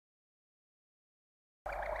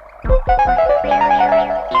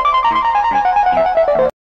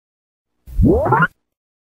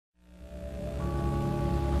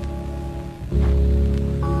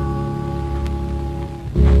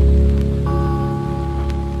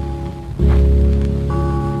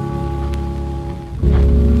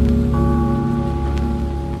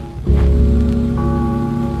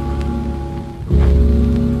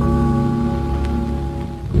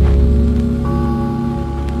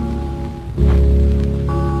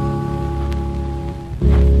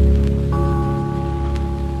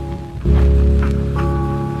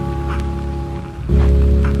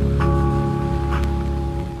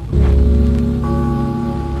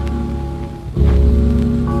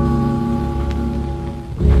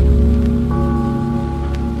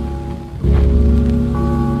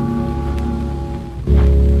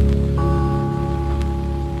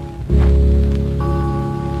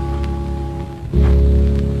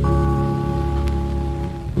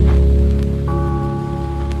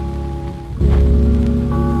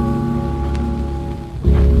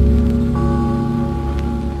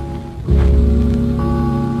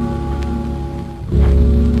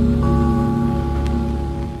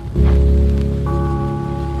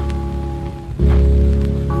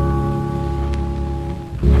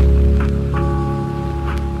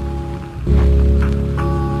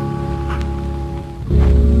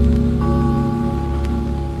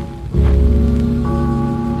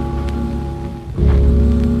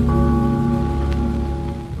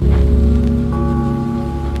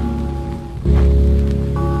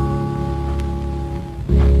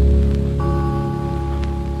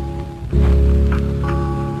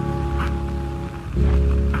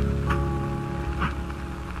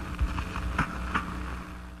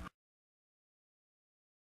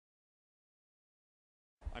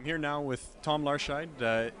I'm here now with Tom Larscheid,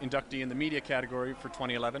 inductee in the media category for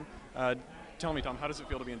 2011. Tell me, Tom, how does it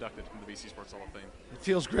feel to be inducted into the BC Sports Hall of Fame? It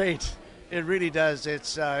feels great. It really does.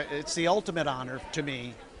 It's the ultimate honor to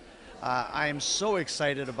me. I am so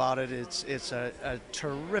excited about it. It's a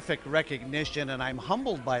terrific recognition, and I'm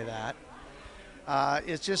humbled by that.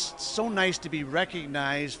 It's just so nice to be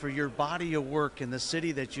recognized for your body of work in the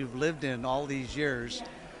city that you've lived in all these years.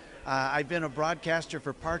 I've been a broadcaster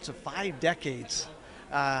for parts of 5 decades.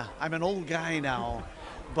 I'm an old guy now,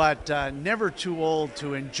 but never too old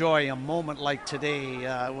to enjoy a moment like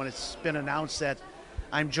today when it's been announced that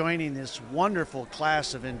I'm joining this wonderful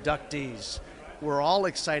class of inductees. We're all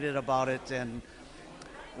excited about it, and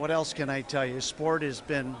what else can I tell you? Sport has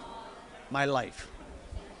been my life.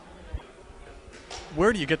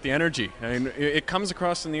 Where do you get the energy? I mean, it comes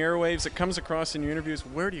across in the airwaves, it comes across in your interviews.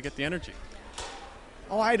 Where do you get the energy?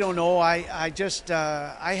 Oh, I don't know. I just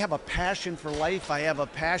I have a passion for life. I have a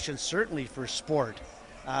passion certainly for sport.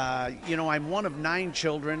 I'm one of 9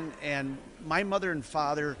 children, and my mother and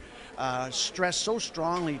father stressed so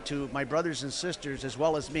strongly to my brothers and sisters as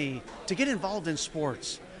well as me to get involved in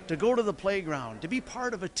sports, to go to the playground, to be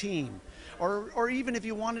part of a team, or even if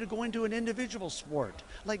you wanted to go into an individual sport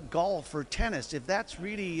like golf or tennis, if that's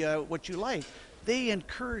really what you like. They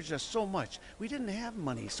encouraged us so much. We didn't have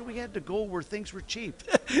money, so we had to go where things were cheap.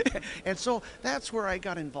 And so that's where I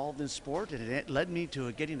got involved in sport, and it led me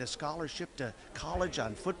to getting a scholarship to college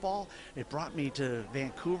on football. It brought me to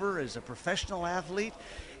Vancouver as a professional athlete,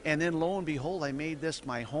 and then lo and behold, I made this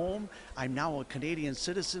my home. I'm now a Canadian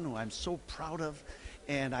citizen who I'm so proud of,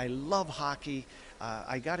 and I love hockey.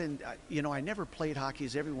 I got in, I never played hockey,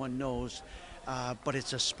 as everyone knows. But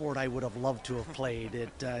it's a sport I would have loved to have played.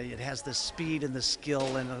 It has the speed and the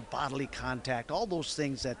skill and the bodily contact, all those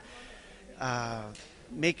things that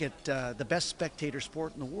make it the best spectator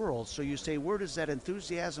sport in the world. So you say, where does that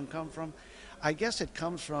enthusiasm come from? I guess it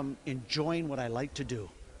comes from enjoying what I like to do.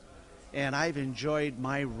 And I've enjoyed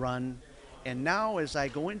my run. And now as I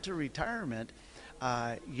go into retirement,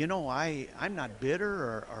 I'm not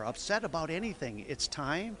bitter or upset about anything. It's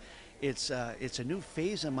time. It's a new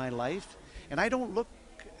phase in my life. And I don't look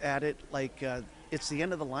at it like it's the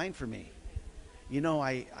end of the line for me.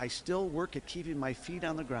 I still work at keeping my feet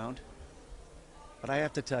on the ground, but I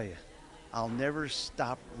have to tell you, I'll never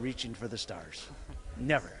stop reaching for the stars.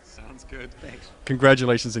 Never. Sounds good. Thanks.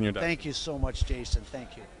 Congratulations on your day. Thank you so much, Jason.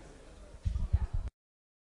 Thank you.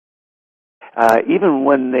 Even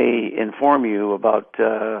when they inform you about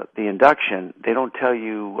the induction, they don't tell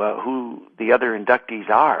you who the other inductees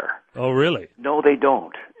are. Oh, really? No, they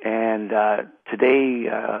don't. And today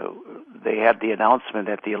they had the announcement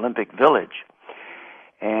at the Olympic Village.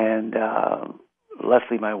 And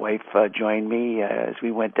Leslie, my wife, joined me as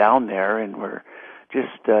we went down there, and we're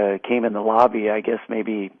just came in the lobby. I guess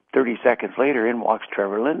maybe 30 seconds later, in walks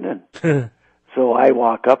Trevor Linden. So I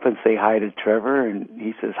walk up and say hi to Trevor, and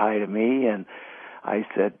he says hi to me, and I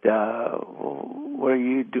said, well, what are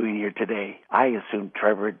you doing here today? I assumed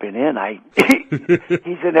Trevor had been in.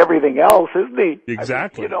 He's in everything else, isn't he?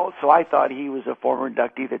 Exactly. I mean, so I thought he was a former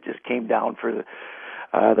inductee that just came down for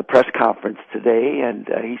the press conference today, and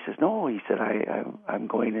he says, no, he said, I'm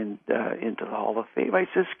going into the Hall of Fame. I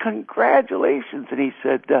says, congratulations. And he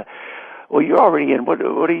said, well, you're already in. What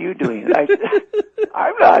are you doing? I said,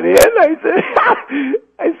 I'm not in.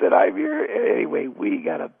 I said, I'm here. Anyway, we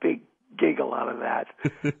got a big giggle out of that.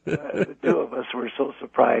 The two of us were so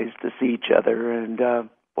surprised to see each other, and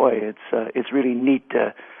boy, it's really neat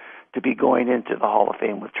to be going into the Hall of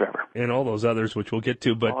Fame with Trevor and all those others, which we'll get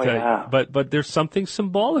to. But yeah. but there's something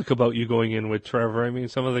symbolic about you going in with Trevor. I mean,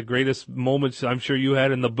 some of the greatest moments I'm sure you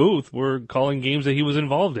had in the booth were calling games that he was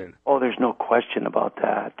involved in. Oh, there's no question about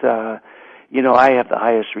that. I have the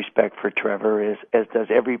highest respect for Trevor, as does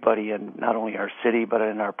everybody in not only our city but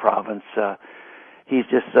in our province. He's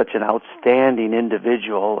just such an outstanding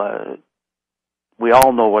individual. We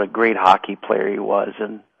all know what a great hockey player he was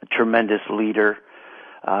and a tremendous leader.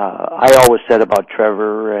 I always said about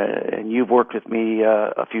Trevor, and you've worked with me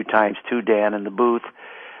a few times too, Dan, in the booth.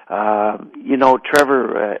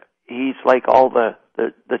 Trevor, he's like all the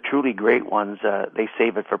truly great ones. They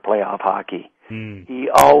save it for playoff hockey. He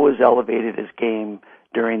always elevated his game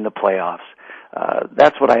during the playoffs.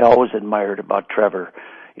 That's what I always admired about Trevor.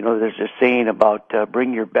 There's a saying about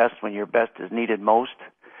bring your best when your best is needed most.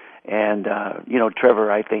 And,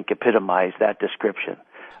 Trevor, I think, epitomized that description.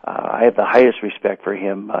 I have the highest respect for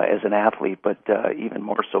him as an athlete, but even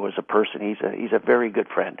more so as a person. He's a very good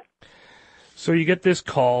friend. So you get this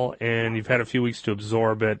call, and you've had a few weeks to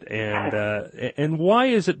absorb it, and why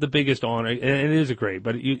is it the biggest honor? And it is great,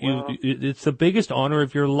 but it's the biggest honor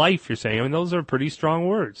of your life, you're saying. I mean, those are pretty strong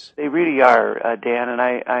words. They really are, Dan, and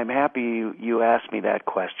I'm happy you asked me that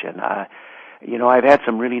question. I've had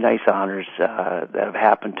some really nice honors that have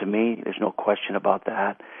happened to me. There's no question about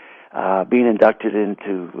that. Being inducted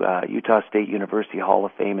into Utah State University Hall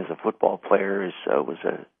of Fame as a football player was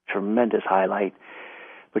a tremendous highlight.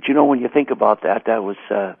 But when you think about that, that was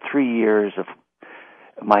 3 years of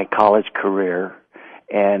my college career,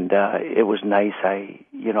 and it was nice. I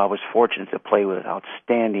was fortunate to play with an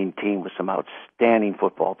outstanding team with some outstanding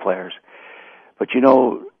football players. But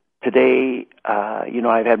today,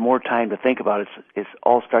 I've had more time to think about it. It's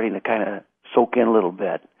all starting to kind of soak in a little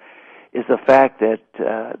bit. Is the fact that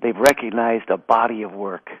they've recognized a body of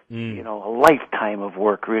work, a lifetime of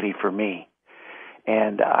work, really, for me.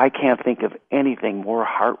 And I can't think of anything more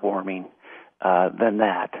heartwarming than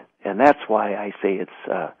that. And that's why I say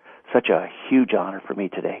it's such a huge honor for me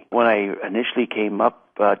today. When I initially came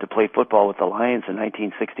up to play football with the Lions in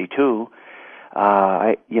 1962,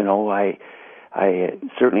 I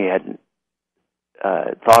certainly hadn't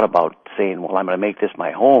thought about saying, well, I'm going to make this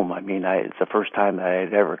my home. I mean, it's the first time that I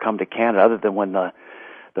had ever come to Canada, other than when the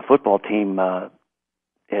football team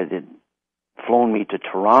had flown me to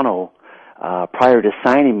Toronto. Prior to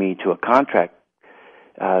signing me to a contract,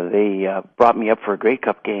 they brought me up for a Grey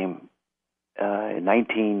Cup game in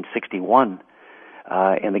 1961,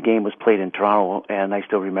 and the game was played in Toronto, and I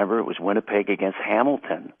still remember it was Winnipeg against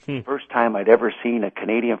Hamilton. First time I'd ever seen a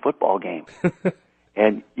Canadian football game.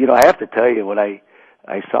 And, I have to tell you, when I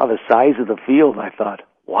saw the size of the field, I thought,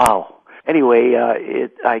 wow. Anyway,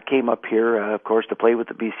 I came up here, of course, to play with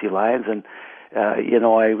the BC Lions, and,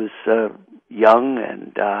 I was young,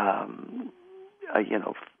 and I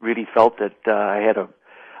really felt that I had a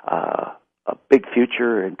big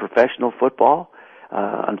future in professional football.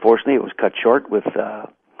 Unfortunately, it was cut short with a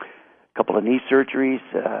couple of knee surgeries.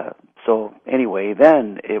 So anyway,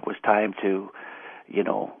 then it was time to,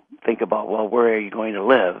 think about, well, where are you going to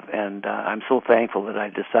live? And I'm so thankful that I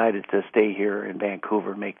decided to stay here in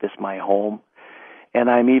Vancouver, make this my home. And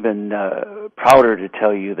I'm even prouder to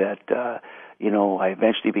tell you that I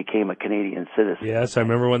eventually became a Canadian citizen. Yes, I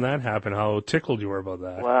remember when that happened, how tickled you were about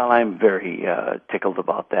that. Well, I'm very tickled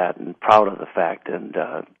about that and proud of the fact. And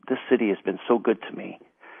this city has been so good to me.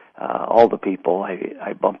 All the people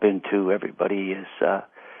I bump into, everybody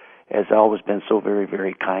has always been so very,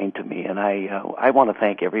 very kind to me. And I want to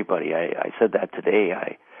thank everybody. I said that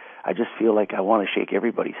today. I just feel like I want to shake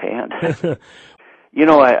everybody's hand. I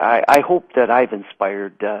hope that I've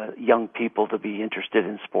inspired young people to be interested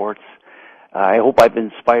in sports. I hope I've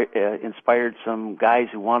inspired some guys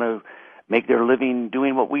who want to make their living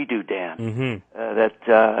doing what we do, Dan. That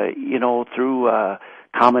through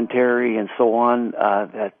commentary and so on,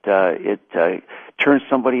 that it turns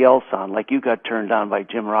somebody else on, like you got turned on by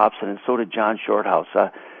Jim Robson, and so did John Shorthouse.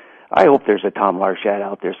 I hope there's a Tom Larscheid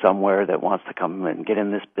out there somewhere that wants to come and get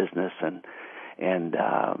in this business and And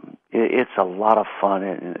it's a lot of fun,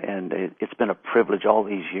 and it's been a privilege all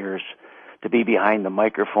these years to be behind the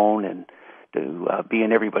microphone and to be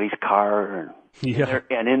in everybody's car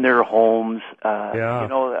and in their homes. You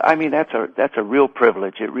know, I mean, that's a real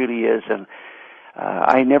privilege. It really is, and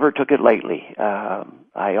I never took it lightly.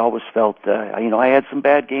 I always felt, you know, I had some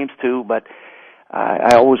bad games too, but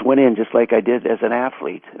I always went in just like I did as an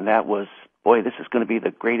athlete, and that was, boy, this is going to be the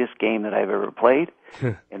greatest game that I've ever played,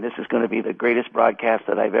 and this is going to be the greatest broadcast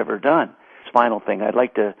that I've ever done. Final thing, I'd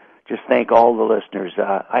like to just thank all the listeners.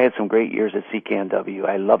 I had some great years at CKNW.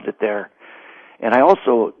 I loved it there. And I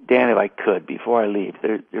also, Dan, if I could, before I leave,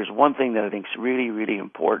 there's one thing that I think is really, really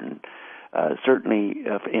important, certainly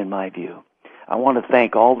in my view. I want to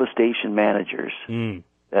thank all the station managers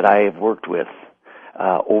that I have worked with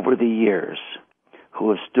over the years who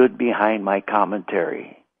have stood behind my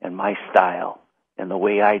commentary and my style and the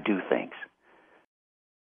way I do things.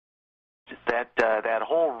 That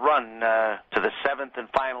whole run to the seventh and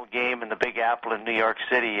final game in the Big Apple in New York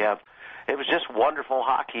City, it was just wonderful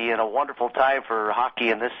hockey and a wonderful time for hockey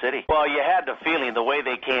in this city. Well, you had the feeling the way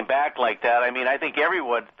they came back like that. I mean, I think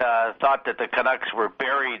everyone thought that the Canucks were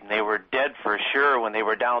buried and they were dead for sure when they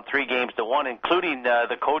were down 3-1, including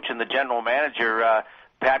the coach and the general manager,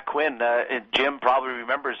 Pat Quinn. Jim probably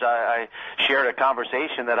remembers I shared a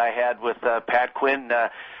conversation that I had with Pat Quinn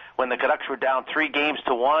when the Canucks were down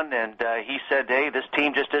 3-1, and he said, hey, this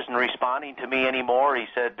team just isn't responding to me anymore. He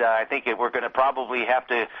said, I think we're going to probably have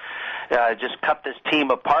to just cut this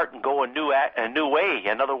team apart and go a new way.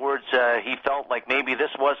 In other words, he felt like maybe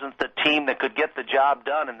this wasn't the team that could get the job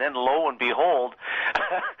done, and then lo and behold,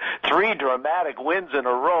 3 dramatic wins in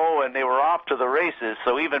a row, and they were off to the races.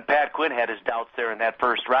 So even Pat Quinn had his doubts there in that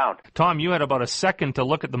first round. Tom, you had about a second to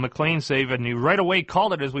look at the McLean save, and you right away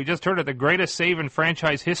called it, as we just heard it, the greatest save in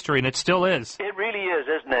franchise history, and it still is. It really is,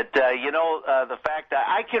 isn't it? The fact that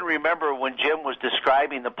I can remember when Jim was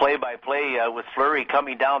describing the play-by-play with Fleury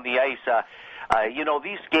coming down the ice.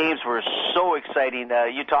 These games were so exciting.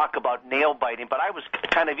 You talk about nail-biting, but I was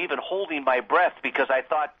kind of even holding my breath because I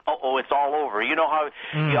thought, it's all over. You know how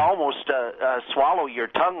you almost swallow your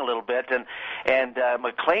tongue a little bit, and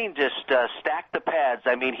McLean just stacked the pads.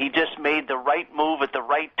 I mean, he just made the right move at the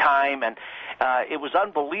right time, and it was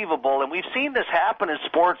unbelievable. And we've seen this happen in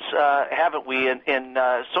sports, haven't we, in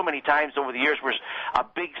so many times over the years where a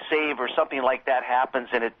big save or something like that happens,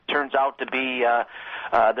 and it turns out to be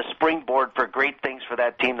the springboard for great things for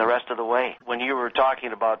that team the rest of the way. When you were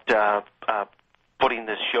talking about putting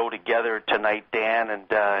this show together tonight, Dan, and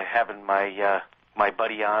having my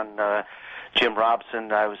buddy on, Jim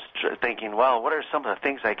Robson, I was thinking, well, what are some of the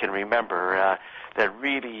things I can remember that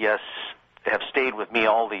really have stayed with me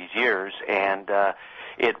all these years? And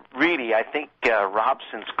it really, I think,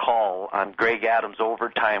 Robson's call on Greg Adams'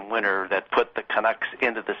 overtime winner that put the Canucks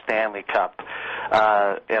into the Stanley Cup,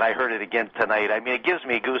 and I heard it again tonight. I mean, it gives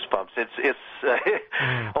me goosebumps. It's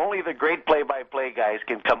only the great play-by-play guys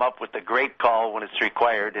can come up with the great call when it's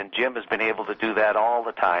required, and Jim has been able to do that all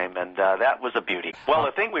the time, and that was a beauty. Well,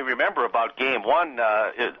 the thing we remember about Game 1,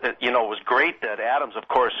 it was great that Adams, of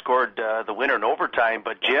course, scored the winner in overtime,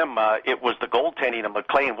 but Jim, it was the goaltending of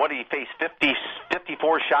McLean. What did he face,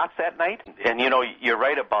 54 shots that night? And, you're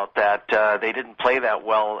right about that. They didn't play that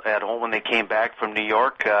well at home when they came back from New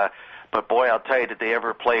York. But, boy, I'll tell you, did they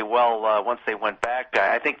ever play well once they went back?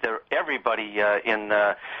 I think everybody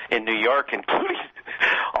in New York, including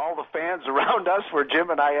all the fans around us where Jim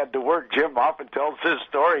and I had to work. Jim often tells his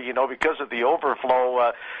story, because of the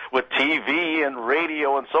overflow with TV and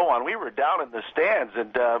radio and so on. We were down in the stands,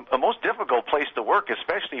 and a most difficult place to work,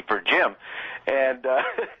 especially for Jim. And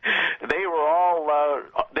they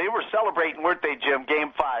were celebrating, weren't they, Jim,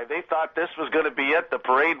 Game 5? They thought this was going to be it. The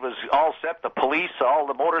parade was all set. The police, all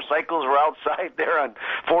the motorcycles were outside there on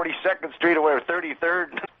 42nd Street or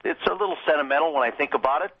 33rd. It's a little sentimental when I think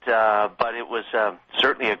about it, but it was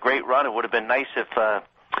certainly a great run. It would have been nice if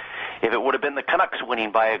it would have been the Canucks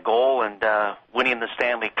winning by a goal and winning the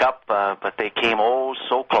Stanley Cup, but they came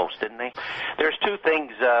so close, didn't they? There's two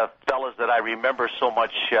things, fellas, that I remember so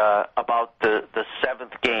much about the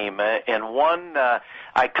seventh game, and one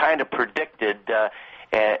I kind of predicted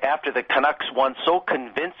after the Canucks won so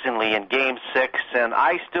convincingly in Game 6, and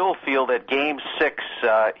I still feel that Game 6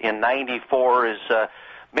 in '94 is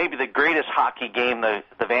maybe the greatest hockey game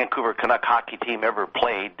the Vancouver Canuck hockey team ever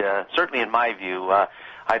played, certainly in my view.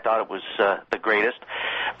 I thought it was the greatest.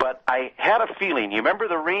 But I had a feeling, you remember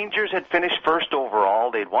the Rangers had finished first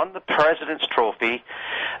overall. They'd won the President's Trophy.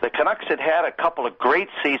 The Canucks had had a couple of great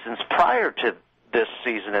seasons prior to this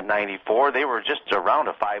season in '94. They were just around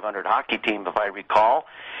a .500 hockey team, if I recall.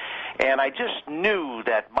 And I just knew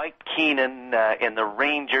that Mike Keenan and the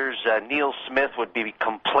Rangers, Neil Smith, would be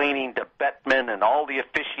complaining to Bettman and all the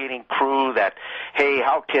officiating crew that, hey,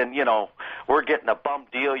 how can, we're getting a bum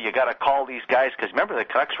deal. You got to call these guys. Because remember, the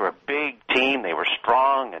Canucks were a big team. They were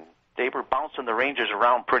strong, and they were bouncing the Rangers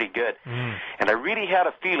around pretty good. And I really had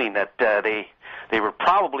a feeling that they were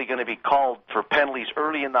probably going to be called for penalties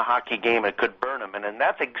early in the hockey game and could burn them. And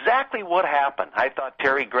that's exactly what happened. I thought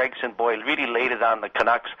Terry Gregson, really laid it on the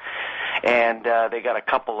Canucks. And they got a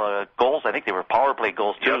couple of goals. I think they were power play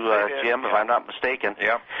goals too, Jim, if I'm not mistaken.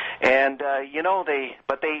 Yeah. And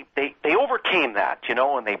they overcame that,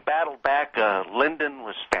 and they battled back. Linden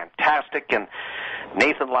was fantastic, and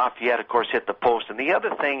Nathan Lafayette, of course, hit the post. And the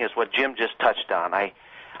other thing is what Jim just touched on.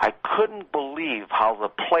 I couldn't believe how the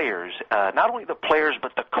players, not only the players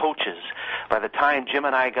but the coaches, by the time Jim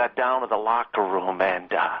and I got down to the locker room,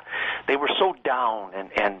 and they were so down,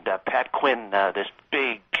 and Pat Quinn, this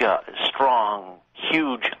big, strong,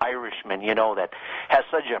 huge Irishman, that has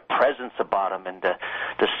such a presence about him, and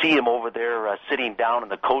to see him over there sitting down in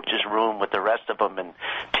the coach's room with the rest of them and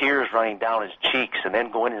tears running down his cheeks, and then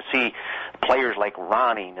go in and see players like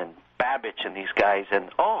Ronning and Babbage and these guys, and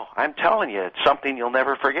I'm telling you, it's something you'll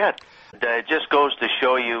never forget. It just goes to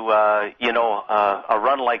show you, a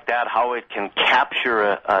run like that, how it can capture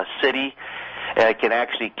a city, it can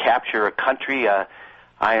actually capture a country.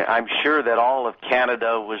 I'm sure that all of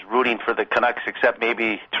Canada was rooting for the Canucks, except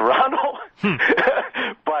maybe Toronto.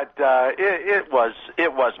 But it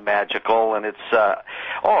was magical, and it's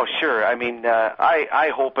sure. I mean, I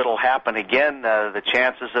hope it'll happen again. The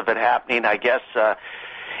chances of it happening, I guess.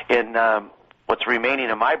 In what's remaining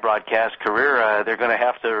of my broadcast career, they're going to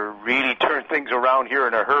have to really turn things around here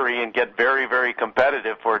in a hurry and get very, very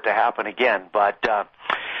competitive for it to happen again. But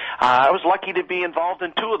I was lucky to be involved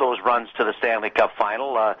in two of those runs to the Stanley Cup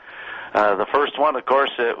final. The first one, of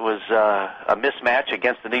course, it was a mismatch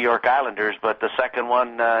against the New York Islanders, but the second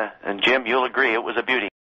one, and Jim, you'll agree, it was a beauty.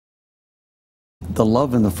 The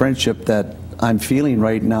love and the friendship that I'm feeling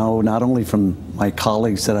right now, not only from my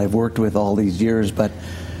colleagues that I've worked with all these years, but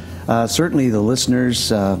certainly the listeners,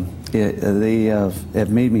 they have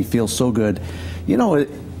made me feel so good.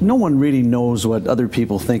 No one really knows what other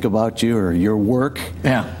people think about you or your work.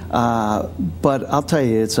 Yeah. But I'll tell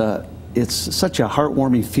you, it's such a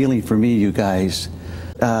heartwarming feeling for me, you guys.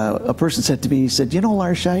 A person said to me, he said,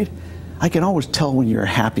 Larscheid, I can always tell when you're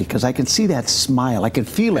happy because I can see that smile. I can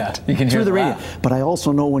feel it you can through hear the radio. laugh. But I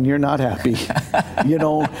also know when you're not happy,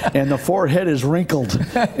 and the forehead is wrinkled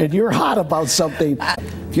and you're hot about something.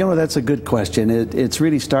 That's a good question. It's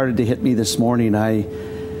really started to hit me this morning.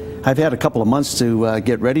 I've had a couple of months to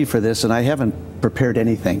get ready for this, and I haven't prepared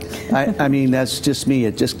anything. I mean, that's just me.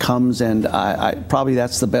 It just comes, and I probably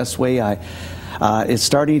that's the best way. It's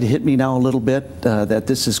starting to hit me now a little bit that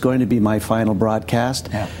this is going to be my final broadcast.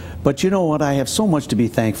 Yeah. But you know what? I have so much to be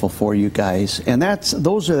thankful for, you guys. And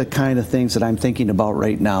those are the kind of things that I'm thinking about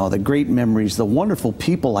right now, the great memories, the wonderful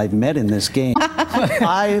people I've met in this game.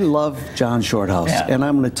 I love John Shorthouse, and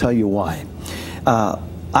I'm going to tell you why.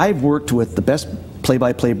 I've worked with the best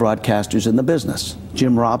play-by-play broadcasters in the business.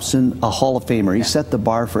 Jim Robson, a Hall of Famer. He set the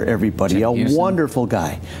bar for everybody. Jim Houston. Wonderful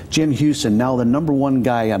guy. Jim Houston, now the #1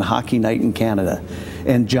 guy on Hockey Night in Canada.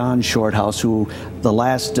 And John Shorthouse, who the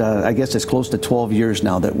last, I guess it's close to 12 years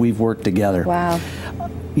now that we've worked together. Wow.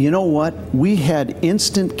 You know what? We had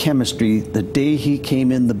instant chemistry the day he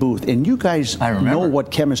came in the booth. And you guys know what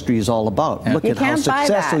chemistry is all about. Yeah. Look at how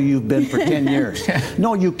successful you've been for 10 years.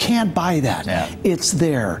 No, you can't buy that. Yeah. It's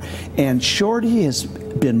there. And Shorty has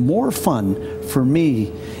been more fun for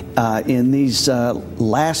me in these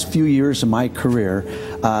last few years of my career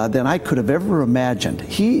than I could have ever imagined.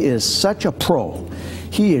 He is such a pro.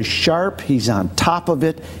 He is sharp. He's on top of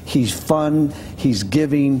it. He's fun. He's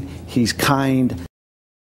giving. He's kind.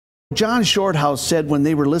 John Shorthouse said when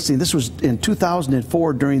they were listening, this was in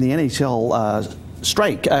 2004 during the NHL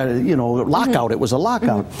strike, lockout. It was a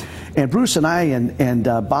lockout. And Bruce and I and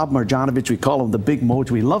Bob Marjanovic, we call him the Big Moj,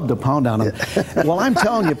 we loved to pound on him. Well, I'm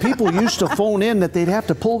telling you, people used to phone in that they'd have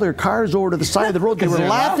to pull their cars over to the side of the road. They were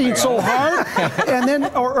laughing so hard. And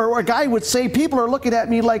then, or a guy would say, people are looking at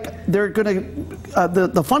me like they're going to,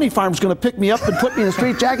 the funny farm's going to pick me up and put me in a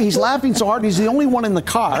straitjacket. He's laughing so hard, he's the only one in the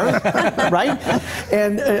car, right?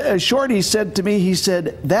 And Shorty said to me, he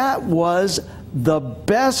said, that was the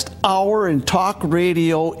best hour in talk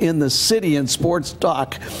radio in the city in sports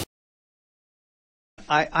talk.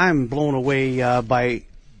 I'm blown away by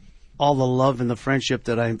all the love and the friendship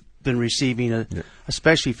that I've been receiving,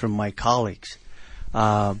 especially from my colleagues.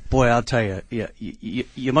 Boy, I'll tell you,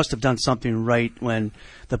 you must have done something right when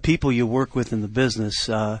the people you work with in the business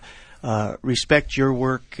respect your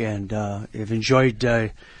work and have enjoyed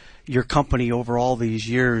your company over all these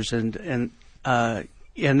years, and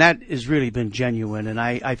that has really been genuine, and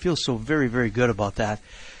I feel so very, very good about that.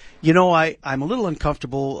 You know, I'm a little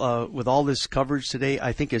uncomfortable with all this coverage today.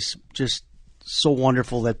 I think it's just so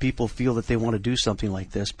wonderful that people feel that they want to do something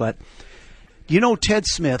like this. But, you know, Ted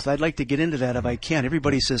Smith, I'd like to get into that if I can.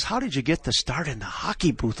 Everybody says, how did you get to start in the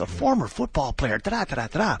hockey booth, a former football player,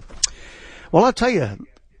 da-da-da-da-da. Well, I'll tell you,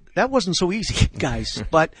 that wasn't so easy, guys.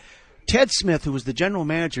 But Ted Smith, who was the general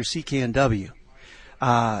manager of CKNW,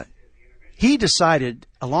 he decided,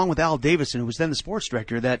 along with Al Davidson, who was then the sports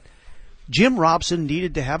director, that Jim Robson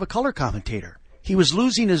needed to have a color commentator. He was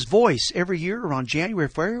losing his voice every year around January,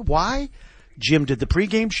 February. Why? Jim did the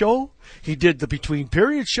pregame show. He did the between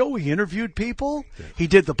period show. He interviewed people. He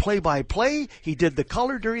did the play-by-play. He did the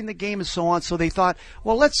color during the game and so on. So they thought,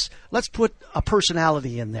 well, let's put a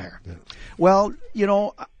personality in there. Yeah. Well, you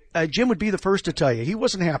know, Jim would be the first to tell you he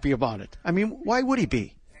wasn't happy about it. I mean, why would he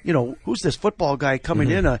be? You know, who's this football guy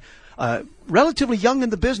coming in, relatively young in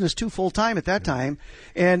the business, too, full-time at that time,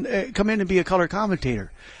 and come in and be a color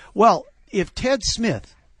commentator? Well, if Ted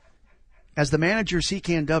Smith, as the manager of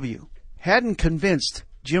CKNW, hadn't convinced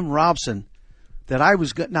Jim Robson that I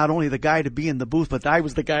was not only the guy to be in the booth, but I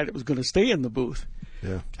was the guy that was going to stay in the booth,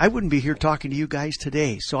 I wouldn't be here talking to you guys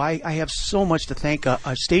today. So I have so much to thank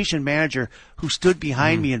a station manager who stood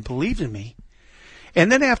behind me and believed in me.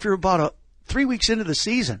 And then after about 3 weeks into the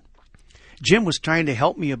season, Jim was trying to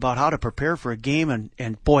help me about how to prepare for a game,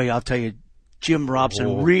 and boy, I'll tell you, Jim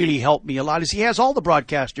Robson really helped me a lot, as he has all the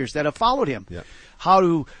broadcasters that have followed him. Yeah. How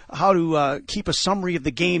to keep a summary of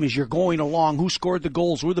the game as you're going along, who scored the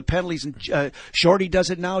goals, who were the penalties, and Shorty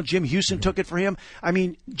does it now. Jim Houston took it for him. I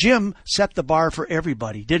mean, Jim set the bar for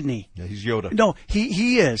everybody, didn't he? Yeah, he's Yoda. No,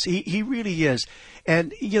 he is. He really is.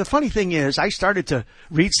 And you know, the funny thing is, I started to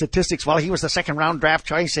read statistics. Well, he was the second-round draft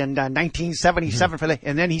choice in 1977 for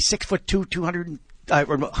and then he's 6'2",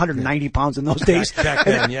 190 pounds in those days. Back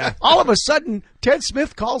then, yeah. All of a sudden, Ted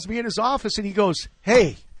Smith calls me in his office and he goes,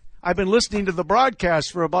 "Hey, I've been listening to the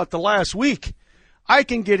broadcast for about the last week. I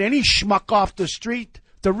can get any schmuck off the street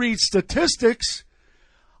to read statistics.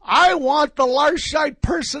 I want the Larscheid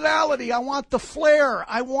personality. I want the flair.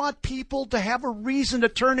 I want people to have a reason to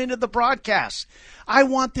turn into the broadcast. I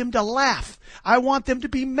want them to laugh. I want them to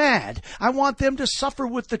be mad. I want them to suffer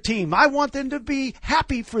with the team. I want them to be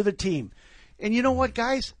happy for the team." And you know what,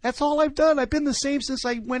 guys? That's all I've done. I've been the same since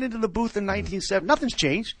I went into the booth in 1970. Nothing's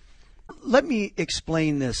changed. Let me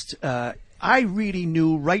explain this. I really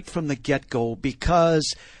knew right from the get-go,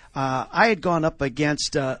 because I had gone up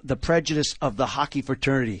against the prejudice of the hockey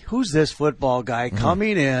fraternity. Who's this football guy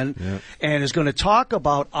coming in and is going to talk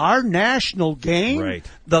about our national game,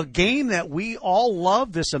 the game that we all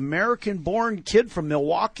love, this American-born kid from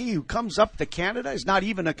Milwaukee who comes up to Canada, is not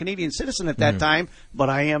even a Canadian citizen at that time, but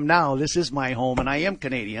I am now. This is my home, and I am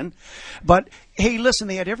Canadian. But, hey, listen,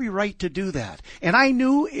 they had every right to do that. And I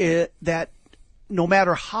knew that no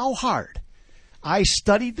matter how hard I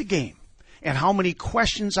studied the game, and how many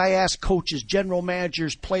questions I asked coaches, general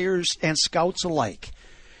managers, players, and scouts alike,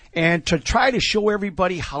 and to try to show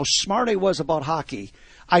everybody how smart I was about hockey,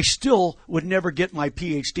 I still would never get my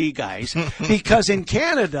PhD, guys, because in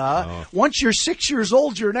Canada, once you're 6 years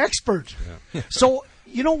old, you're an expert. Yeah. So,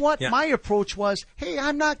 you know what? My approach was, hey,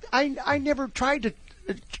 I never tried to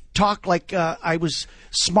talk like I was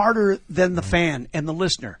smarter than the fan and the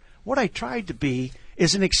listener. What I tried to be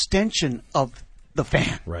is an extension of the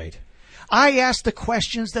fan. Right. I asked the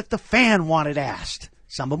questions that the fan wanted asked.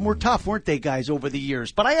 Some of them were tough, weren't they, guys, over the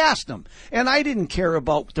years? But I asked them, and I didn't care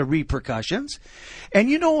about the repercussions. And,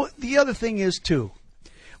 you know, the other thing is, too,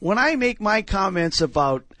 when I make my comments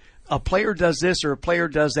about a player does this or a player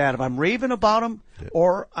does that, if I'm raving about him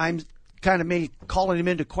or I'm kind of calling him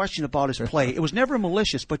into question about his play, it was never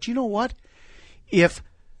malicious. But you know what? If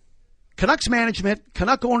Canucks management,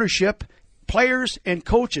 Canuck ownership, players, and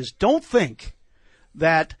coaches don't think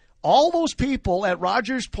that all those people at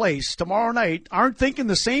Rogers Place tomorrow night aren't thinking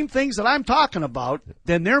the same things that I'm talking about,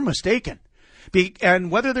 then they're mistaken.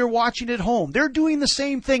 And whether they're watching at home, they're doing the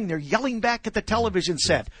same thing. They're yelling back at the television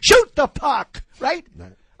set, "Shoot the puck!" Right?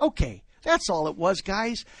 Okay, that's all it was,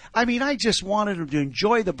 guys. I mean, I just wanted them to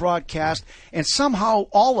enjoy the broadcast, and somehow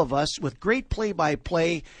all of us, with great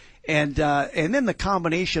play-by-play, and then the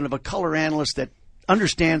combination of a color analyst that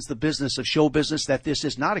understands the business of show business, that this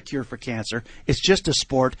is not a cure for cancer. It's just a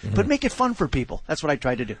sport, but make it fun for people. That's what I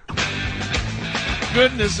tried to do.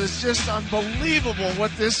 Goodness, it's just unbelievable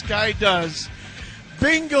what this guy does.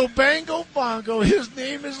 Bingo, bango, bongo. His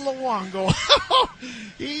name is Luongo.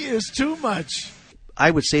 He is too much.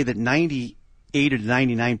 I would say that 90 98 or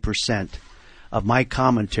 99% of my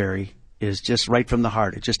commentary is just right from the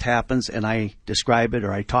heart. It just happens, and I describe it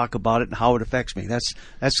or I talk about it and how it affects me.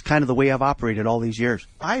 That's kind of the way I've operated all these years.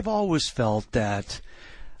 I've always felt that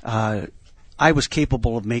I was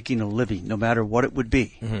capable of making a living, no matter what it would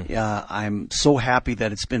be. I'm so happy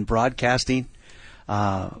that it's been broadcasting.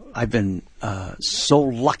 I've been so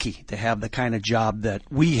lucky to have the kind of job that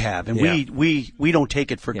we have, and we don't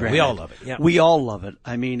take it for granted. We all love it. Yeah. We all love it.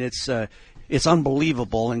 I mean, it's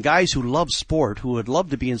unbelievable. And guys who love sport, who would love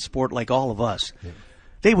to be in sport like all of us,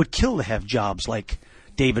 they would kill to have jobs like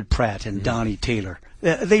David Pratt and Donnie Taylor.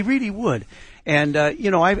 They really would. And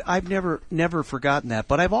I've never forgotten that.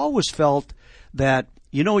 But I've always felt that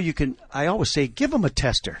I always say, give them a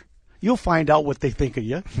tester. You'll find out what they think of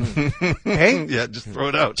you. Hey? Yeah, just throw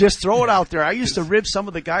it out. Just throw it out there. I used to rib some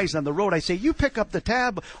of the guys on the road. I say, you pick up the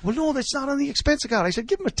tab. Well, no, that's not on the expense account. I said,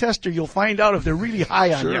 give them a tester. You'll find out if they're really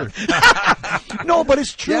high on you. No, but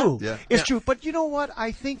it's true. Yeah. It's true. But you know what?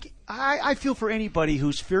 I think I feel for anybody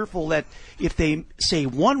who's fearful that if they say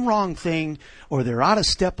one wrong thing or they're out of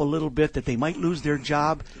step a little bit, that they might lose their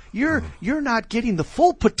job. You're not getting the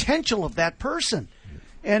full potential of that person.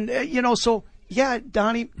 And, so... Yeah,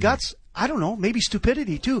 Donnie, guts, I don't know, maybe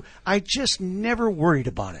stupidity too. I just never worried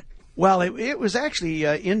about it. Well, it was actually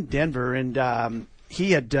in Denver, and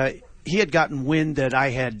he had gotten wind that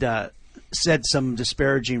I had said some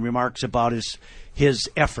disparaging remarks about his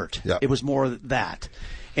effort. Yeah. It was more that.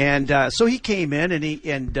 And so he came in,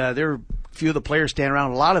 and there were a few of the players standing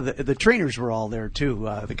around. A lot of the trainers were all there too,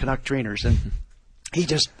 the Canuck trainers. And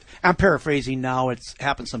I'm paraphrasing now, it's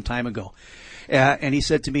happened some time ago. And he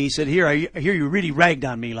said to me, here, I hear you really ragged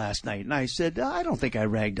on me last night. And I said, I don't think I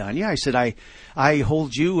ragged on you. I said, I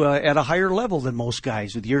hold you at a higher level than most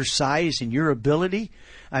guys with your size and your ability.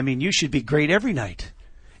 I mean, you should be great every night.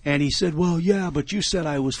 And he said, well, yeah, but you said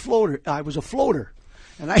I was a floater.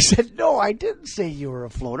 And I said, no, I didn't say you were a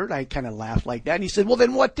floater. And I kind of laughed like that. And he said, well,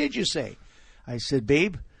 then what did you say? I said,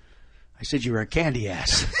 babe, I said, you were a candy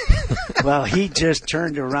ass. Well, he just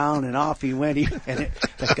turned around and off he went.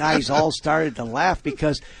 The guys all started to laugh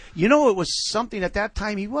because, it was something at that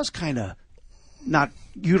time he was kind of not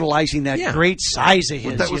utilizing that great size of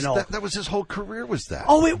his, That was his whole career, was that?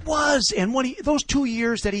 Oh, it was. And those 2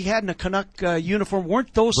 years that he had in a Canuck uniform,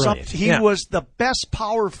 weren't those brilliant. Something? He was the best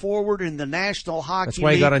power forward in the National Hockey League. That's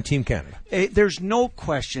why he got on Team Canada. There's no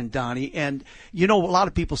question, Donnie. And, a lot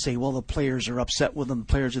of people say, well, the players are upset with him, the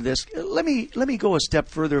players are this. Let me go a step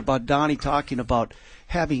further about Donnie talking about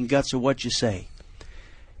having guts or what you say.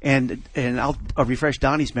 And I'll refresh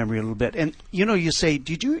Donnie's memory a little bit. And, you say,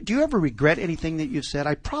 do you ever regret anything that you've said?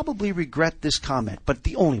 I probably regret this comment, but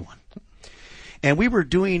the only one. And we were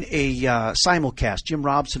doing a simulcast, Jim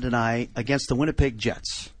Robson and I, against the Winnipeg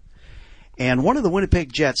Jets. And one of the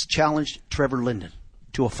Winnipeg Jets challenged Trevor Linden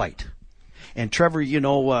to a fight. And Trevor, didn't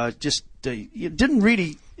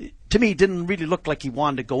really look like he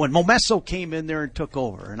wanted to go. And Momesso came in there and took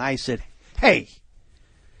over. And I said, hey,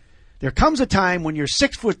 there comes a time when you're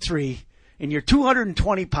 6'3" and you're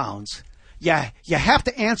 220 pounds. You have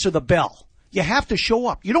to answer the bell. You have to show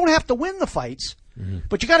up. You don't have to win the fights,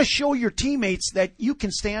 but you got to show your teammates that you can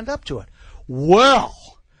stand up to it. Well,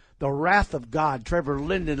 the wrath of God, Trevor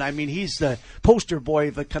Linden, he's the poster boy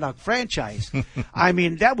of the Canuck franchise.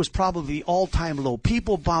 That was probably the all-time low.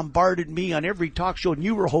 People bombarded me on every talk show, and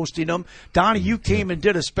you were hosting them. Donnie, you came and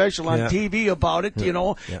did a special on TV about it,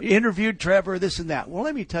 interviewed Trevor, this and that. Well,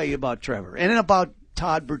 let me tell you about Trevor and about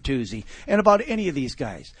Todd Bertuzzi and about any of these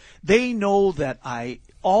guys. They know that I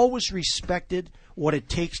always respected what it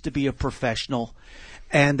takes to be a professional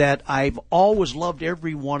and that I've always loved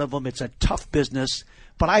every one of them. It's a tough business.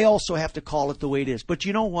 But I also have to call it the way it is. But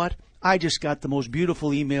you know what? I just got the most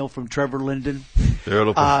beautiful email from Trevor Linden.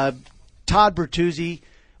 Beautiful. Todd Bertuzzi,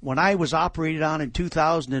 when I was operated on in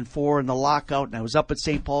 2004 in the lockout, and I was up at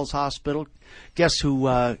St. Paul's Hospital, guess who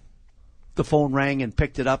the phone rang and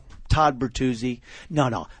picked it up? Todd Bertuzzi.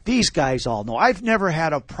 No. These guys all know. I've never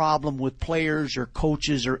had a problem with players or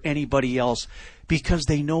coaches or anybody else because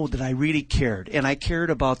they know that I really cared, and I cared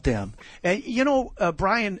about them. And,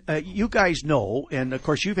 Brian, you guys know, and, of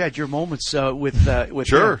course, you've had your moments with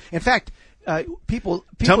Sure. him. In fact, people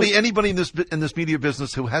tell me anybody in this media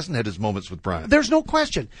business who hasn't had his moments with Brian. There's no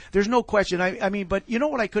question. But you know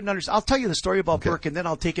what I couldn't understand? I'll tell you the story about Burke, and then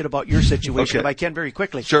I'll take it about your situation if I can very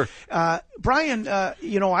quickly. Sure. Brian, I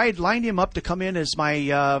had lined him up to come in as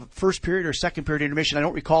my first period or second period intermission. I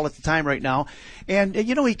don't recall at the time right now. And,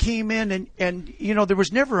 he came in and there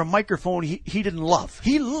was never a microphone he didn't love.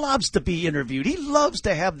 He loves to be interviewed. He loves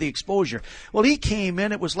to have the exposure. Well, he came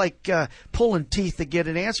in. It was like pulling teeth to get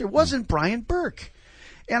an answer. It wasn't Brian Burke.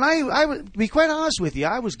 And I would be quite honest with you,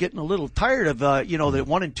 I was getting a little tired of, the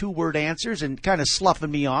 1 and 2 word answers and kind of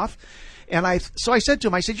sloughing me off. And so I said to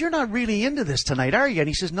him, I said, you're not really into this tonight, are you? And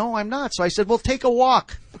he says, no, I'm not. So I said, well, take a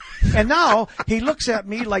walk. And now he looks at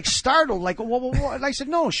me like startled, like, whoa. And I said,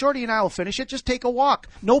 no, Shorty and I will finish it. Just take a walk.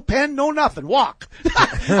 No pen, no nothing. Walk.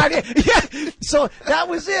 So that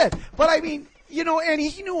was it. But I mean, and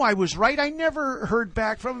he knew I was right. I never heard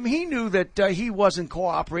back from him. He knew that he wasn't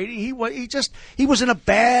cooperating. He was in a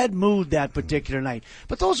bad mood that particular night.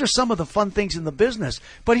 But those are some of the fun things in the business.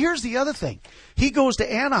 But here's the other thing. He goes to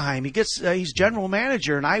Anaheim. He's general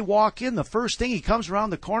manager, and I walk in. The first thing, he comes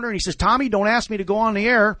around the corner and he says, Tommy, don't ask me to go on the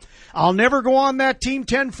air. I'll never go on that Team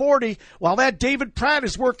 1040 while that David Pratt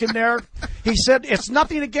is working there. He said, it's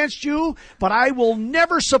nothing against you, but I will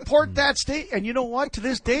never support that state. And you know what? To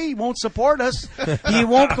this day, he won't support us. He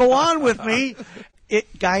won't go on with me.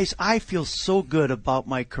 Guys, I feel so good about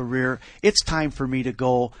my career. It's time for me to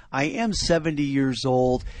go. I am 70 years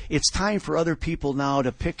old. It's time for other people now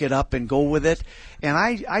to pick it up and go with it. And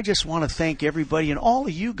I just want to thank everybody and all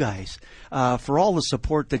of you guys for all the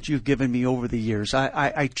support that you've given me over the years.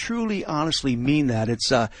 I truly, honestly mean that.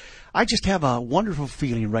 I just have a wonderful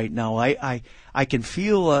feeling right now. I can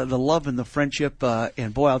feel the love and the friendship,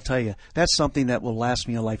 and boy, I'll tell you, that's something that will last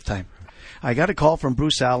me a lifetime. I got a call from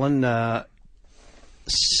Bruce Allen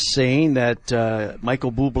saying that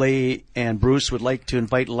Michael Bublé and Bruce would like to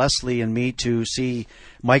invite Leslie and me to see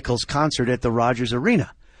Michael's concert at the Rogers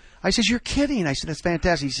Arena. I says, you're kidding. I said, that's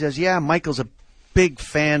fantastic. He says, yeah, Michael's a big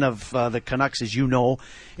fan of the Canucks, as you know,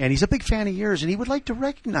 and he's a big fan of yours, and he would like to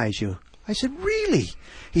recognize you. I said, really?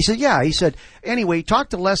 He said, yeah. He said, anyway, talk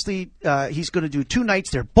to Leslie. He's going to do 2 nights.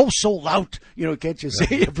 They're both sold out. Can't you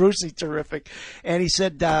say? Bruce, he's terrific. And he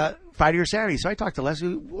said, Friday or Saturday. So I talked to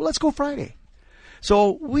Leslie. Well, let's go Friday.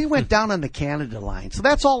 So we went down on the Canada line. So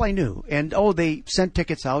that's all I knew. And, they sent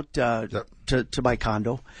tickets out to my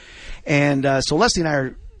condo. And so Leslie and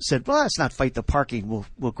I said, well, let's not fight the parking.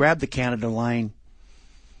 We'll grab the Canada line,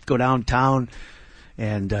 go downtown.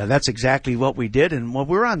 And that's exactly what we did. And when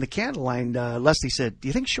we were on the Canada line, Leslie said, do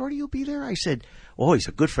you think Shorty will be there? I said, oh, he's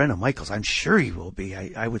a good friend of Michael's. I'm sure he will be.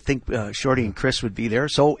 I would think Shorty and Chris would be there.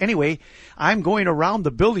 So anyway, I'm going around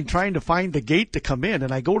the building trying to find the gate to come in.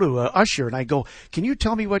 And I go to Usher and I go, can you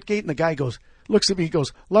tell me what gate? And the guy looks at me, he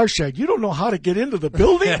goes, Larscheid, you don't know how to get into the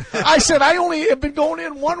building? I said, I only have been going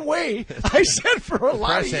in one way. I said, for a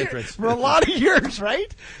lot of years,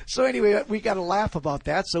 right? So anyway, we got to laugh about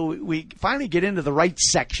that. So we finally get into the right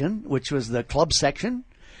section, which was the club section.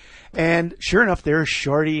 And sure enough, there's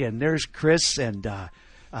Shorty and there's Chris and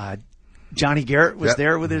Johnny Garrett was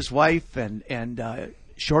there with his wife and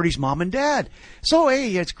Shorty's mom and dad. So,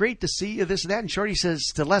 hey, it's great to see you, this and that. And Shorty says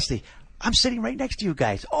to Leslie, I'm sitting right next to you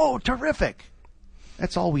guys. Oh, terrific.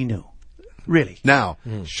 That's all we knew, really. Now,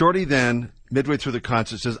 Shorty then, midway through the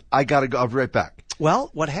concert, says, I got to go. I'll be right back. Well,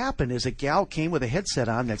 what happened is a gal came with a headset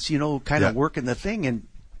on that's, kind of working the thing. And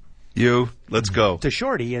let's go. To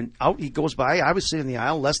Shorty, and out he goes by. I was sitting in the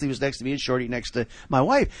aisle. Leslie was next to me and Shorty next to my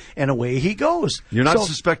wife. And away he goes. You're not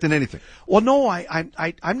suspecting anything? Well, no, I'm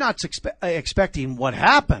not expecting what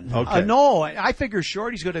happened. Okay. No, I figure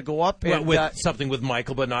Shorty's going to go up and... with something with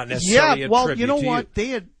Michael, but not necessarily a tribute you know to what? you. They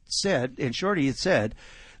had said, and Shorty had said,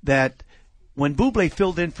 that when Bublé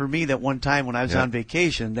filled in for me that one time when I was on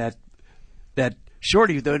vacation, that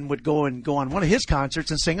Shorty then would go on one of his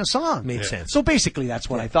concerts and sing a song. Made sense. So basically, that's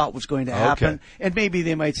what I thought was going to happen. Okay. And maybe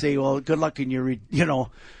they might say, "Well, good luck in your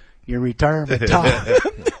retirement."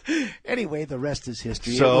 Anyway, the rest is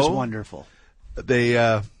history. So, it was wonderful. They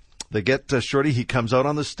get Shorty. He comes out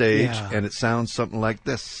on the stage, and it sounds something like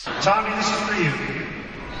this. Tommy, this is for you.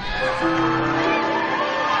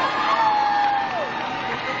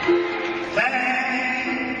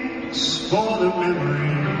 Thanks for the memory.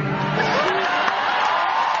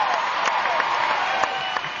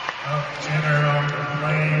 Dinner on the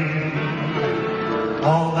plane,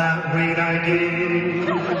 all that weight I gained,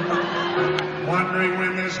 wondering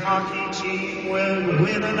when this hockey team will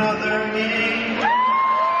win another game.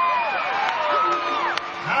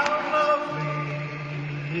 How lovely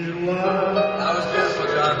it was. That was beautiful,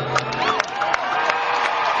 John.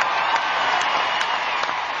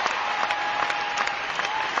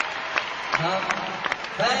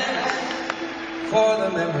 Thanks for the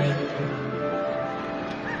memory.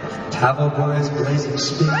 Pavel Boy's blazing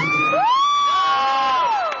speed,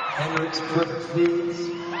 Henrik's perfect feeds,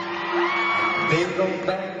 bingo,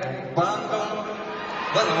 bang, bongo,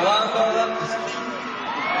 then Wando up the speed.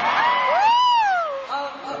 How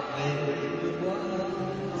lovely it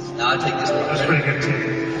was. Now I take this one. That's pretty good too.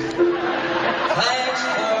 Thanks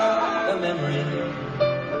for the memory.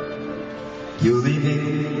 You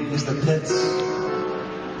leaving is the pits.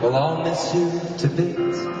 Well, I'll miss you to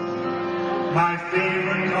bits. My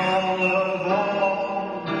favorite call of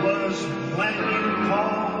all was when you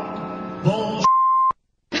called bullshit.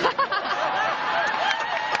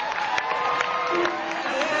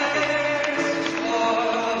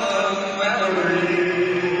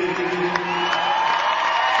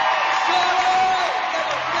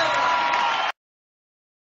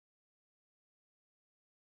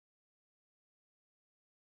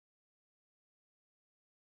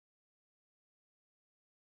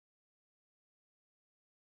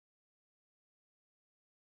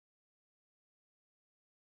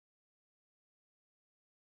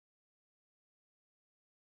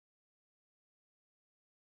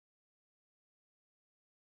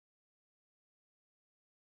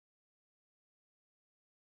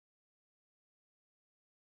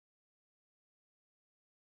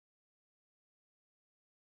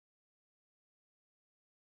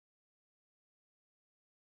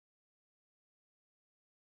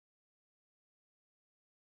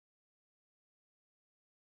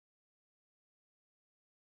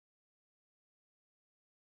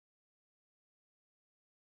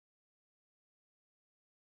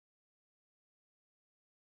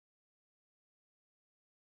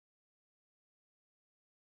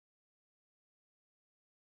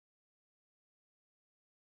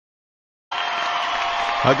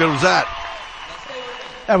 How good was that?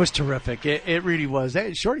 That was terrific. It really was.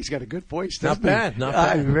 Shorty's got a good voice. Not bad. Not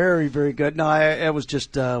bad. Very, very good. No, it was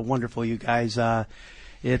just wonderful, you guys.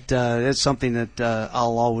 It's something that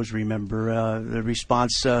I'll always remember. The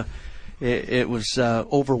response, it was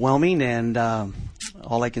overwhelming, and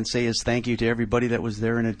all I can say is thank you to everybody that was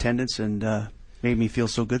there in attendance and made me feel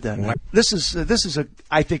so good that night. This is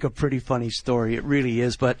I think a pretty funny story. It really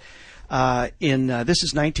is, but. This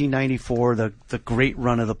is 1994, the great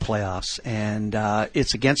run of the playoffs, and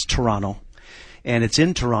it's against Toronto, and it's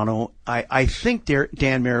in Toronto. I think Dan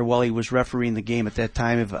Mariwelli was refereeing the game at that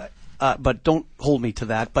time, but don't hold me to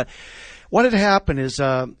that. But what had happened is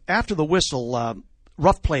after the whistle,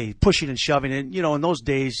 rough play, pushing and shoving, and in those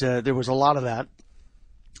days there was a lot of that,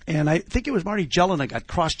 and I think it was Marty Jellin got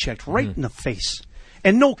cross-checked right in the face.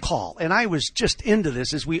 And no call. And I was just into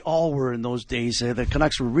this, as we all were in those days. The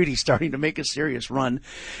Canucks were really starting to make a serious run.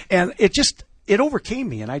 And it overcame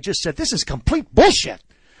me. And I just said, this is complete bullshit.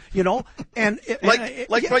 And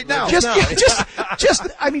like right now. Just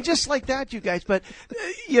like that, you guys. But,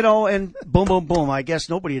 and boom, boom, boom. I guess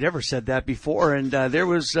nobody had ever said that before. And there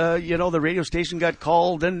was, the radio station got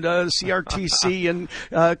called, and CRTC, and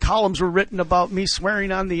columns were written about me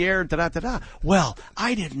swearing on the air, da-da-da-da. Well,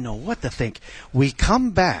 I didn't know what to think. We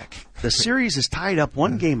come back. The series is tied up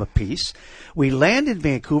one game apiece. We land in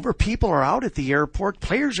Vancouver. People are out at the airport.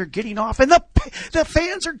 Players are getting off, and the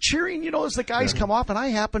fans are cheering, as the guys come off. And I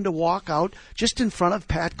happen to walk out just in front of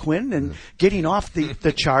Pat Quinn and getting off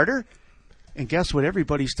the charter. And guess what?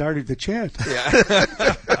 Everybody started to chant.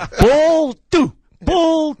 Yeah. Bull do,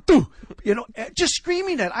 bull do. Just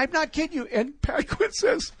screaming it. I'm not kidding you. And Pat Quinn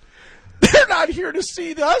says, they're not here to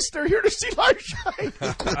see us. They're here to see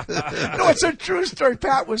Larscheid. No, it's a true story.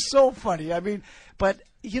 Pat was so funny. I mean, but,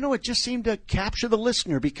 it just seemed to capture the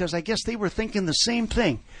listener because I guess they were thinking the same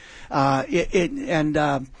thing. I don't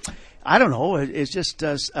know. It's just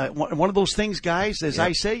one of those things, guys, as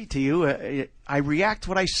I say to you, I react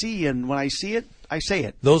what I see, and when I see it, I say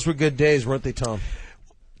it. Those were good days, weren't they, Tom?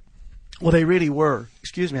 Well, they really were.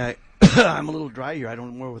 Excuse me. I'm a little dry here. I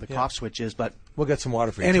don't know where the cough switch is, but we'll get some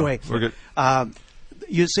water for you. Anyway, we're good.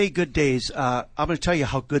 You say good days. I'm going to tell you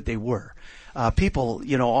how good they were. People,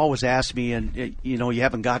 always ask me, and you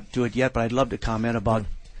haven't got to it yet, but I'd love to comment about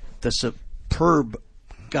the superb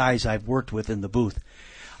guys I've worked with in the booth.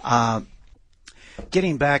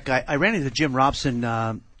 Getting back, I ran into Jim Robson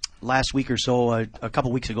last week or so, a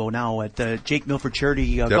couple weeks ago now, at the Jake Milford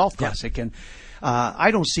Charity Golf Classic, and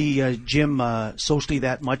I don't see Jim socially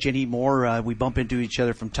that much anymore. We bump into each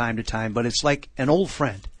other from time to time, but it's like an old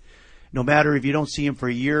friend. No matter if you don't see him for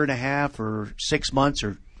a year and a half or 6 months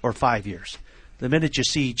or 5 years. The minute you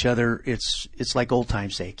see each other, it's like old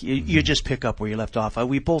time's sake. You just pick up where you left off.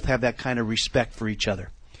 We both have that kind of respect for each other.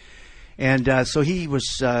 And so he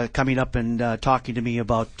was coming up and talking to me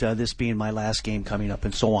about this being my last game coming up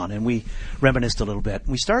and so on. And we reminisced a little bit.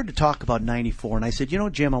 We started to talk about 94, and I said,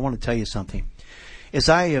 Jim, I want to tell you something. As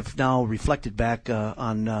I have now reflected back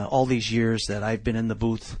on all these years that I've been in the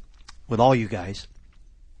booth with all you guys,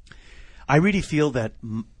 I really feel that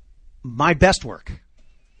my best work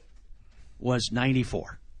was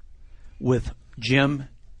 94 with Jim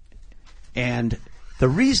and The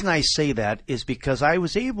reason I say that is because I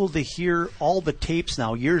was able to hear all the tapes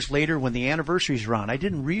now years later when the anniversaries were on. I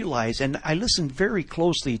didn't realize, and I listened very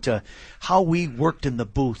closely to how we worked in the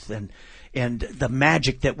booth and the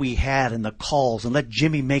magic that we had and the calls, and let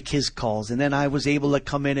Jimmy make his calls. And then I was able to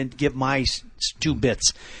come in and give my 2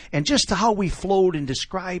 bits. And just how we flowed and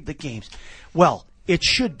described the games. Well, it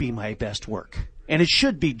should be my best work. And it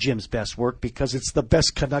should be Jim's best work because it's the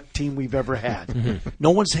best Canuck team we've ever had. No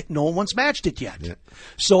one's matched it yet. Yeah.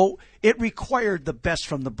 So it required the best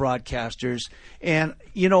from the broadcasters. And,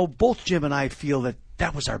 both Jim and I feel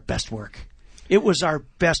that was our best work. It was our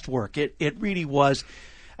best work. It really was.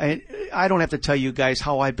 I don't have to tell you guys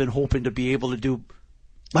how I've been hoping to be able to do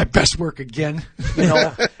my best work again.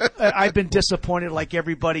 I've been disappointed like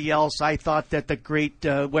everybody else. I thought that the great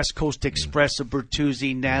West Coast Express of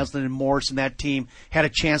Bertuzzi, Naslin, and Morris and that team had a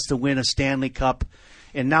chance to win a Stanley Cup.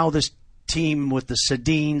 And now this team with the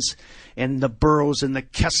Sedins and the Burrows and the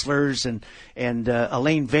Kesslers and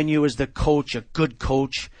Alain Vigneault is the coach, a good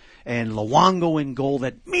coach, and Luongo in goal,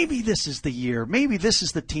 that maybe this is the year. Maybe this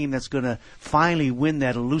is the team that's going to finally win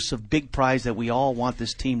that elusive big prize that we all want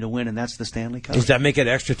this team to win, and that's the Stanley Cup. Does that make it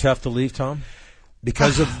extra tough to leave, Tom?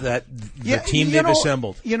 Because of the team they've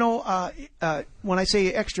assembled? When I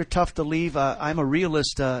say extra tough to leave, I'm a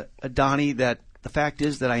realist, Donnie, that the fact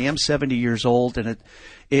is that I am 70 years old, and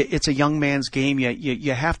it's a young man's game.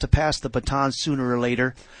 You have to pass the baton sooner or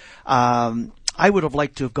later. I would have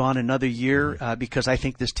liked to have gone another year because I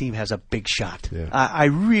think this team has a big shot. Yeah. I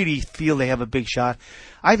really feel they have a big shot.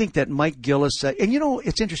 I think that Mike Gillis, and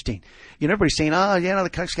it's interesting. Everybody's saying, the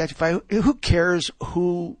Canucks catch fire. Who cares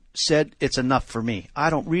who said it's enough for me? I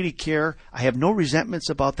don't really care. I have no resentments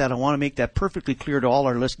about that. I want to make that perfectly clear to all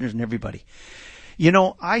our listeners and everybody.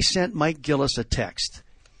 I sent Mike Gillis a text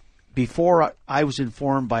before I was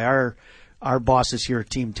informed by our bosses here at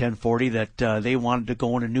Team 1040 that they wanted to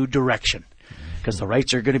go in a new direction. Because the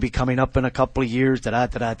rights are going to be coming up in a couple of years,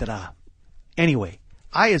 da-da-da-da-da. Anyway,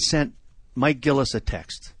 I had sent Mike Gillis a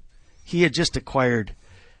text. He had just acquired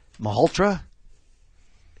Malhotra,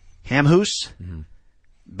 Hamhuis,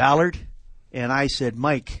 Ballard, and I said,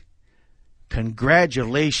 Mike,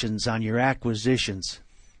 congratulations on your acquisitions.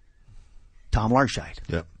 Tom Larscheid.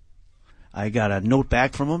 Yep. I got a note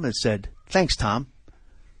back from him that said, thanks, Tom.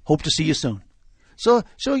 Hope to see you soon. So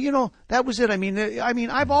that was it. I mean,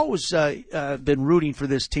 I've always been rooting for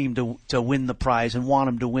this team to win the prize and want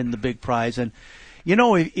them to win the big prize. And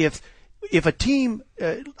if a team,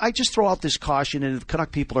 I just throw out this caution, and if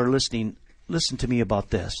Canuck people are listening, listen to me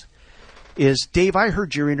about this. Is Dave? I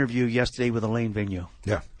heard your interview yesterday with Alain Vigneault.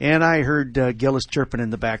 Yeah. And I heard Gillis chirping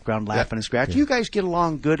in the background, laughing and scratching. Yeah. You guys get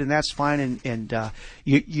along good, and that's fine, and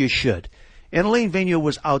you should. And Alain Vigneault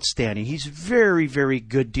was outstanding. He's very, very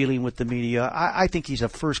good dealing with the media. I think he's a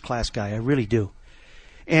first-class guy. I really do.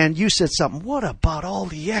 And you said something, what about all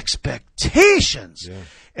the expectations?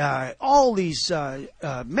 Yeah. All these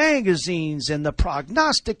magazines and the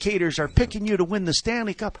prognosticators are picking you to win the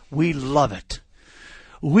Stanley Cup. We love it.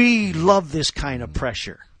 We love this kind of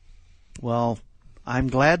pressure. Well, I'm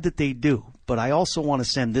glad that they do. But I also want to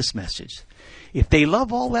send this message. If they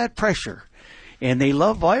love all that pressure, and they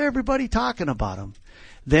love everybody talking about them,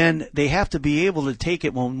 then they have to be able to take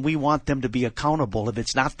it when we want them to be accountable if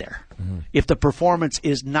it's not there. Mm-hmm. If the performance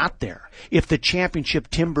is not there. If the championship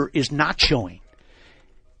timber is not showing.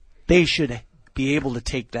 They should be able to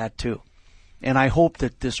take that too. And I hope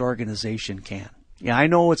that this organization can. Yeah, I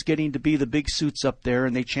know it's getting to be the big suits up there,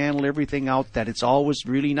 and they channel everything out that it's always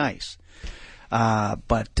really nice.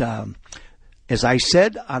 But as I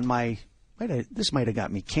said on my... this might have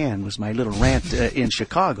got me canned, was my little rant in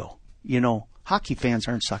Chicago. Hockey fans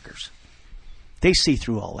aren't suckers. They see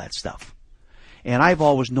through all that stuff. And I've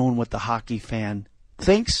always known what the hockey fan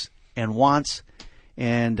thinks and wants,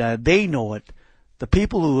 and they know it. The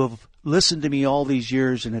people who have listened to me all these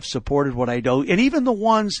years and have supported what I do, and even the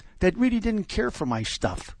ones that really didn't care for my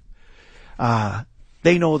stuff,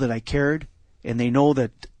 they know that I cared, and they know that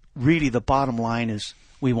really the bottom line is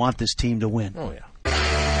we want this team to win. Oh, yeah.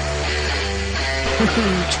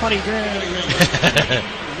 20 grand.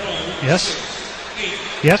 Yes.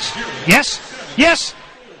 Yes. Yes. Yes.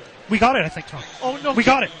 We got it, I think, Tom. Oh, no. We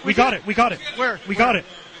got it. We got it. We got it. Where? We got it.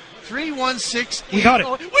 316. We got it.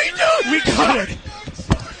 We do. We got it.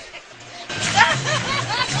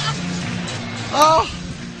 Oh.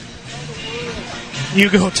 You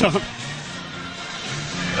go, Tom.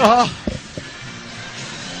 Oh.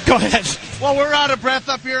 Go ahead. Well, we're out of breath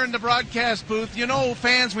up here in the broadcast booth.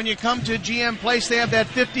 Fans, when you come to GM Place, they have that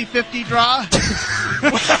 50-50 draw.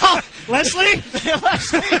 Well, Leslie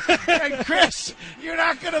and Chris, you're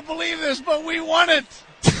not going to believe this, but we won it.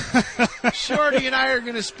 Shorty and I are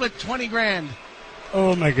going to split 20 grand.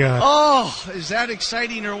 Oh, my God. Oh, is that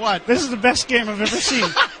exciting or what? This is the best game I've ever seen.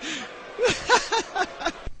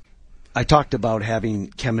 I talked about having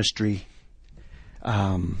chemistry.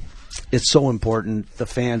 It's so important. The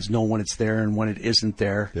fans know when it's there and when it isn't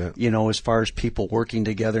there, as far as people working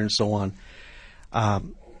together and so on.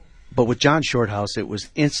 But with John Shorthouse, it was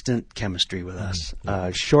instant chemistry with us.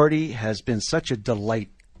 Shorty has been such a delight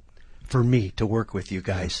for me to work with you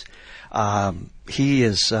guys. He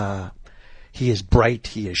is bright.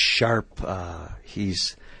 He is sharp.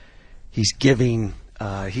 He's giving.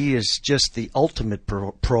 He is just the ultimate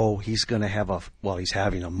pro. He's going to have he's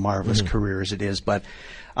having a marvelous career as it is. But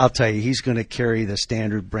I'll tell you, he's going to carry the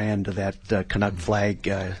Standard brand of that Canuck flag,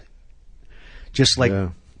 just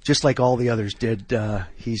like all the others did.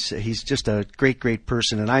 He's just a great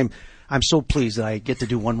person, and I'm so pleased that I get to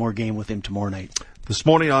do one more game with him tomorrow night. This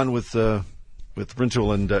morning on with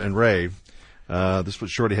Rintoul and Ray, this is what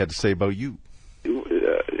Shorty had to say about you.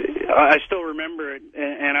 I still remember it,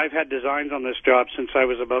 and I've had designs on this job since I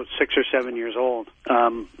was about 6 or 7 years old,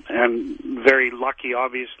 and very lucky,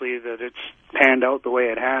 obviously, that it's panned out the way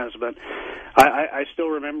it has. But I still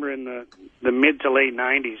remember in the mid to late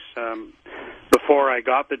 90s, before I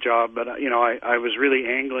got the job, but I was really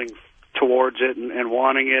angling towards it and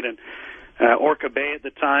wanting it, and Orca Bay at the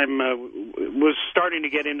time was starting to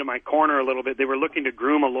get into my corner a little bit. They were looking to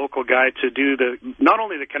groom a local guy to do not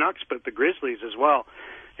only the Canucks but the Grizzlies as well.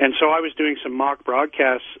 And so I was doing some mock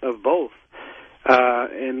broadcasts of both.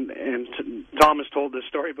 And Tom has told this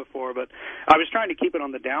story before, but I was trying to keep it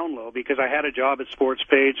on the down low because I had a job at Sports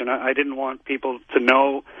Page, and I didn't want people to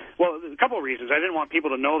know. Well, a couple of reasons. I didn't want people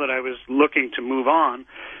to know that I was looking to move on,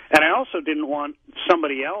 and I also didn't want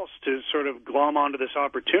somebody else to sort of glom onto this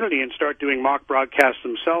opportunity and start doing mock broadcasts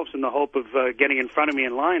themselves in the hope of getting in front of me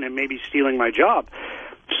in line and maybe stealing my job.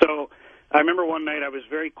 So I remember one night I was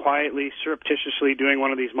very quietly, surreptitiously doing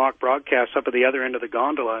one of these mock broadcasts up at the other end of the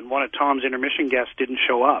gondola, and one of Tom's intermission guests didn't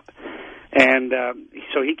show up. And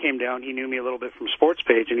so he came down. He knew me a little bit from Sports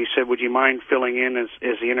Page, and he said, "Would you mind filling in as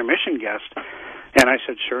the intermission guest?" And I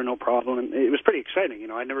said, "Sure, no problem." And it was pretty exciting.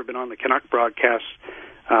 I'd never been on the Canuck broadcast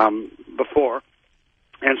before.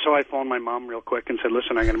 And so I phoned my mom real quick and said,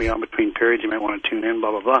 "Listen, I'm going to be on between periods. You might want to tune in,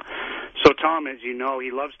 blah, blah, blah." So Tom, as you know,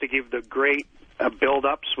 he loves to give the great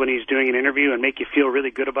build-ups when he's doing an interview and make you feel really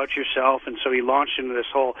good about yourself. And so he launched into this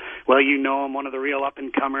whole, I'm one of the real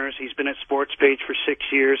up-and-comers. He's been at Sports Page for 6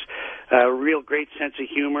 years, a real great sense of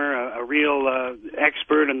humor, a real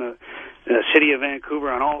expert in the city of Vancouver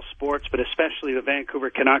on all sports, but especially the Vancouver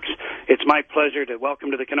Canucks. It's my pleasure to welcome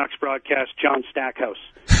to the Canucks broadcast, John Stackhouse.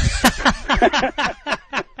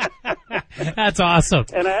 That's awesome.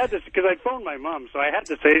 And I had to, because I phoned my mom, so I had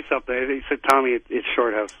to say something. He said, "Tommy, it's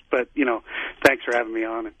Shorthouse, but thanks for having me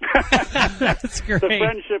on." That's great. The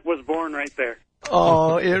friendship was born right there.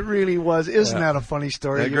 Oh, it really was. Isn't that a funny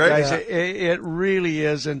story, you guys? Yeah. It really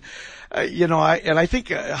is. And, I think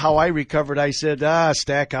how I recovered, I said,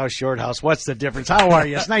 Stackhouse, Shorthouse, what's the difference? How are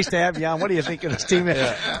you? It's nice to have you on. What do you think of this team?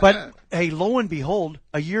 Yeah. But, hey, lo and behold,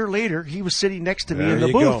 a year later, he was sitting next to me in the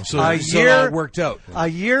booth. Go. So it worked out. A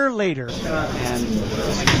year later. And,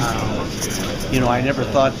 I never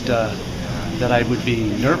thought that I would be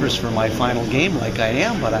nervous for my final game like I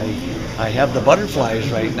am, but I have the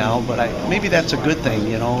butterflies right now, but maybe that's a good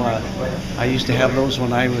thing, I used to have those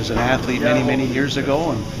when I was an athlete many years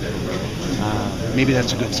ago, and maybe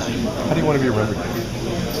that's a good sign. How do you want to be remembered?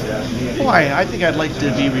 Well, I think I'd like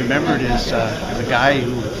to be remembered as a guy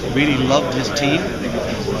who really loved his team,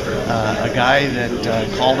 a guy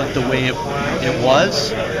that called it the way it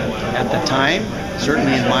was at the time.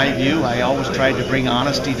 Certainly in my view, I always tried to bring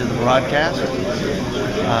honesty to the broadcast.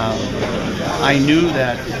 I knew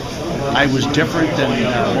that I was different than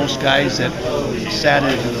most guys that sat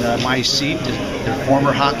in my seat. They're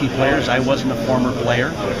former hockey players. I wasn't a former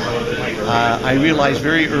player. I realized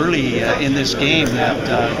very early in this game that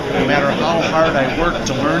no matter how hard I worked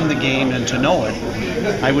to learn the game and to know it,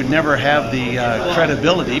 I would never have the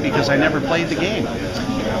credibility because I never played the game.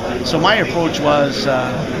 So my approach was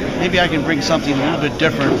maybe I can bring something a little bit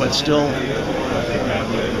different, but still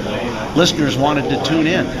listeners wanted to tune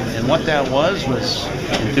in. And what that was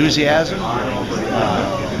enthusiasm.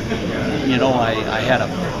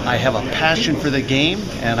 I have a passion for the game,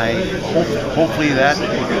 and hopefully that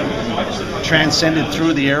transcended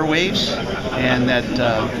through the airwaves, and that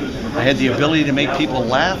I had the ability to make people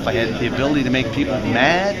laugh. I had the ability to make people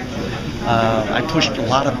mad. I pushed a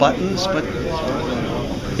lot of buttons, but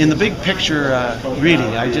in the big picture,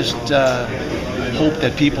 really, I just hope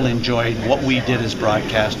that people enjoyed what we did as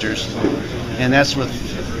broadcasters. and that's with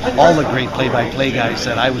all the great play-by-play guys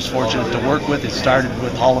that I was fortunate to work with. It started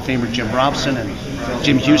with Hall of Famer Jim Robson and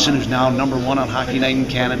Jim Houston, who's now #1 on Hockey Night in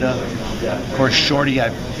Canada. Of course, Shorty,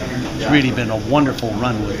 it's really been a wonderful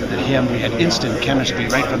run with him. We had instant chemistry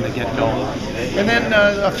right from the get-go. And then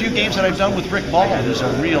a few games that I've done with Rick Ball, who's a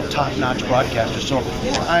real top-notch broadcaster. So